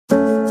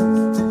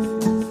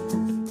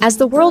As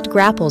the world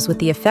grapples with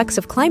the effects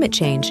of climate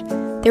change,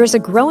 there is a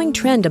growing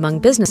trend among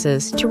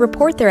businesses to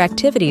report their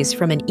activities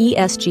from an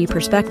ESG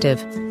perspective.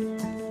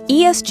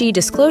 ESG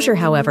disclosure,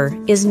 however,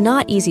 is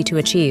not easy to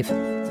achieve.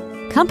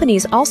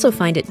 Companies also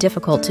find it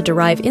difficult to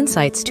derive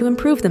insights to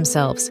improve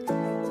themselves.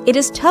 It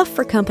is tough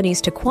for companies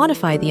to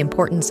quantify the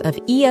importance of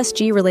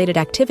ESG-related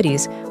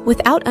activities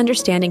without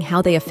understanding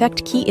how they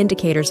affect key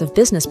indicators of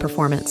business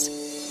performance.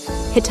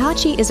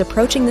 Hitachi is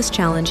approaching this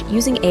challenge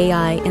using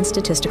AI and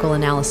statistical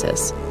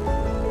analysis.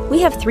 We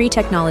have 3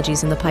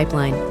 technologies in the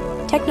pipeline.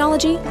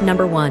 Technology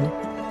number 1,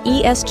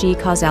 ESG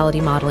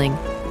causality modeling.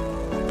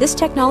 This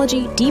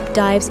technology deep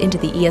dives into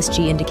the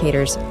ESG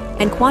indicators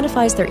and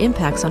quantifies their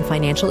impacts on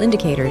financial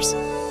indicators.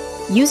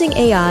 Using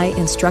AI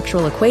and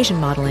structural equation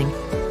modeling,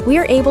 we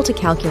are able to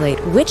calculate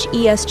which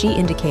ESG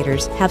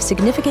indicators have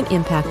significant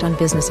impact on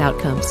business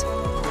outcomes.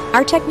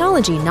 Our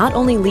technology not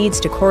only leads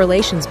to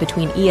correlations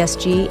between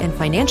ESG and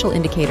financial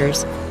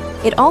indicators,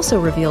 it also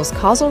reveals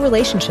causal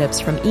relationships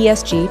from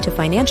ESG to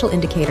financial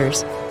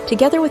indicators,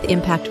 together with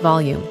impact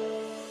volume.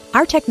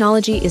 Our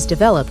technology is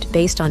developed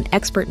based on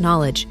expert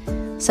knowledge,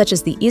 such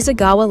as the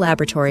Izugawa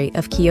Laboratory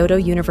of Kyoto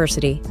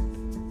University.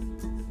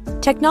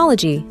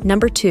 Technology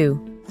number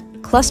 2,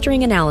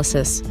 clustering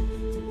analysis.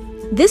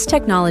 This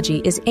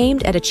technology is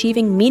aimed at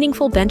achieving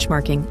meaningful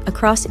benchmarking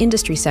across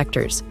industry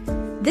sectors.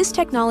 This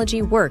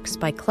technology works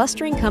by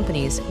clustering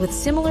companies with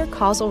similar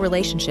causal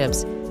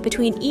relationships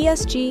between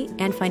ESG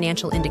and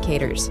financial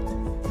indicators.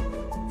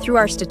 Through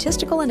our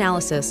statistical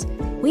analysis,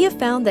 we have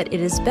found that it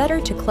is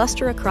better to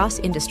cluster across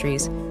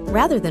industries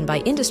rather than by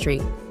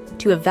industry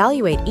to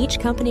evaluate each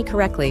company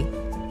correctly.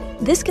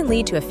 This can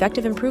lead to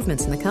effective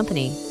improvements in the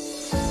company.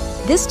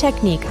 This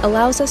technique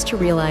allows us to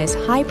realize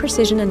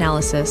high-precision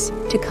analysis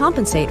to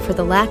compensate for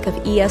the lack of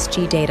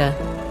ESG data.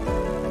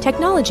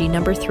 Technology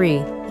number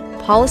 3,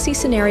 policy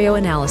scenario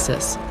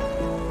analysis.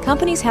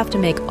 Companies have to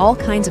make all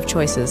kinds of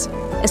choices,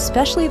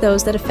 especially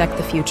those that affect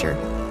the future.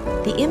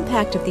 The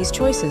impact of these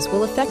choices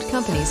will affect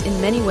companies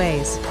in many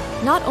ways,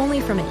 not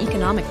only from an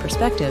economic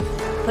perspective,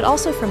 but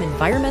also from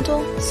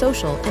environmental,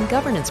 social, and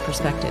governance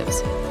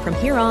perspectives, from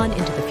here on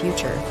into the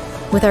future.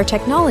 With our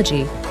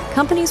technology,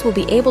 companies will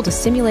be able to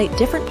simulate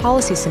different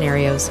policy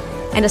scenarios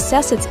and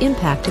assess its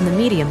impact in the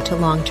medium to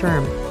long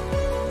term.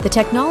 The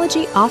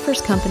technology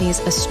offers companies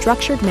a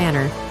structured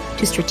manner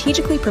to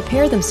strategically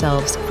prepare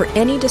themselves for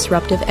any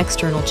disruptive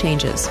external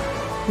changes.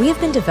 We have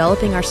been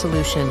developing our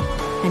solution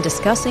and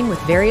discussing with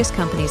various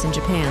companies in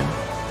Japan.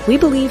 We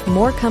believe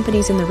more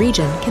companies in the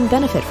region can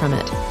benefit from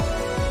it.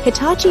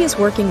 Hitachi is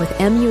working with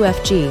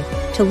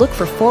MUFG to look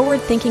for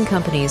forward-thinking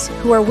companies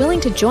who are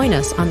willing to join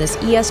us on this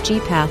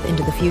ESG path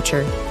into the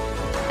future.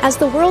 As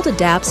the world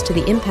adapts to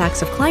the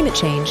impacts of climate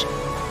change,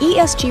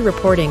 ESG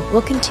reporting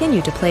will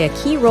continue to play a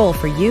key role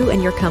for you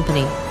and your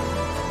company.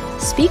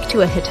 Speak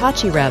to a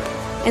Hitachi rep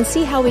and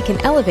see how we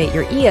can elevate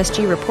your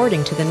ESG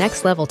reporting to the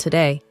next level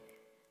today.